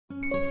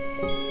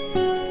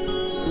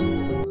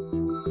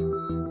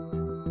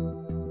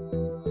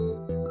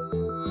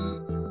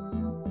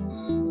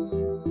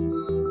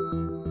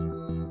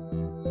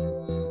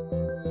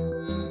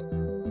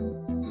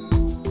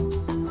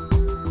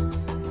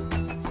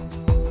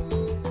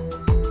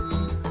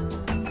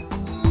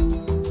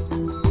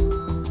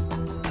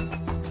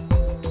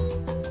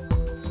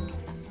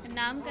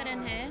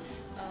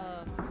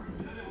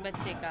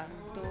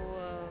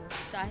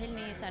साहिल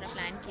ने ये सारा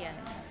प्लान किया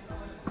है,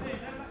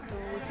 तो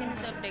उसी ने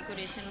सब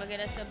डेकोरेशन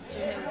वगैरह सब जो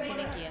है उसी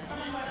ने किया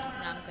है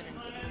नामकरण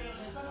के लिए।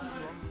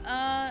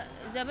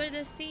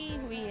 ज़बरदस्ती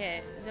हुई है,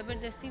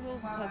 ज़बरदस्ती वो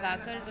भगा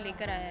कर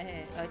लेकर आया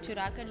है,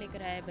 चुरा कर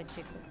लेकर आया है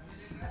बच्चे को,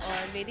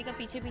 और वेदिका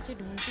पीछे पीछे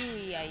ढूंढती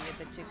हुई आई है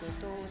बच्चे को।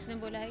 तो उसने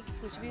बोला है कि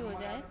कुछ भी हो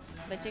जाए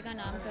बच्चे का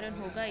नामकरण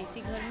होगा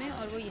इसी घर में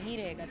और वो यहीं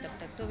रहेगा तब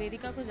तक। तो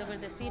वेदिका को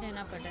ज़बरदस्ती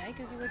रहना पड़ रहा है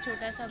क्योंकि वो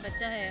छोटा सा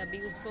बच्चा है, अभी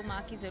उसको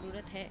माँ की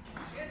ज़रूरत है।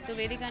 तो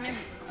वेदिका ने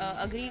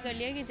अग्री कर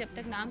लिया कि जब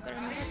तक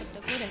नामकरण होगा तब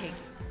तक वो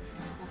रहेगी।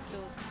 तो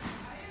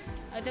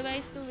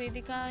अदरवाइज़ तो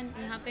वेदिका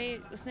यहाँ पे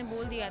उसने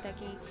बोल दिया था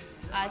कि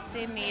आज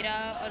से मेरा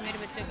और मेरे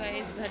बच्चों का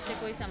इस घर से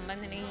कोई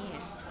संबंध नहीं है,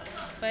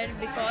 पर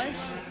बिकॉज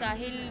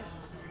साहिल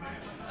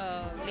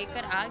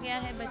लेकर आ गया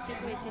है बच्चे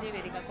को, इसीलिए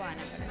वेदिका को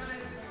आना पड़ा।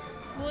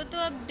 वो तो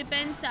अब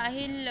डिपेंड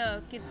साहिल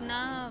कितना,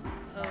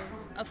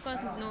 ऑफ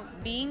कोर्स नो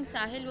बीइंग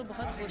साहिल वो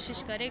बहुत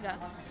कोशिश करेगा।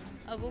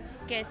 अब वो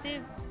कैसे,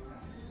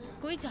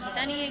 कोई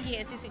चाहता नहीं है कि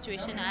ऐसी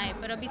सिचुएशन आए,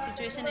 पर अभी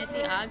सिचुएशन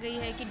ऐसी आ गई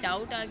है कि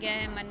डाउट आ गया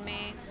है मन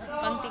में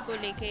पंक्ति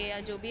को लेके या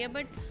जो भी है,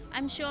 बट आई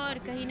एम श्योर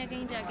कहीं ना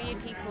कहीं जाके ये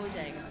ठीक हो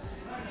जाएगा।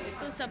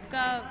 तो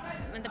सबका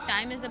मतलब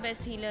time is the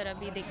best healer.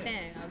 अभी देखते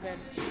हैं अगर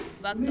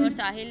वक्त, और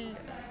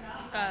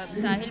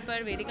साहिल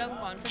पर वेदिका को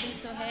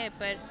कॉन्फिडेंस तो है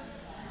पर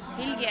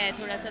हिल गया है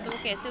थोड़ा सा, तो वो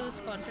कैसे उस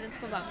कॉन्फिडेंस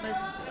को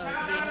वापस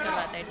गेन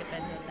करवाता है,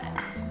 डिपेंड्स ऑन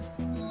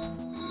दैट।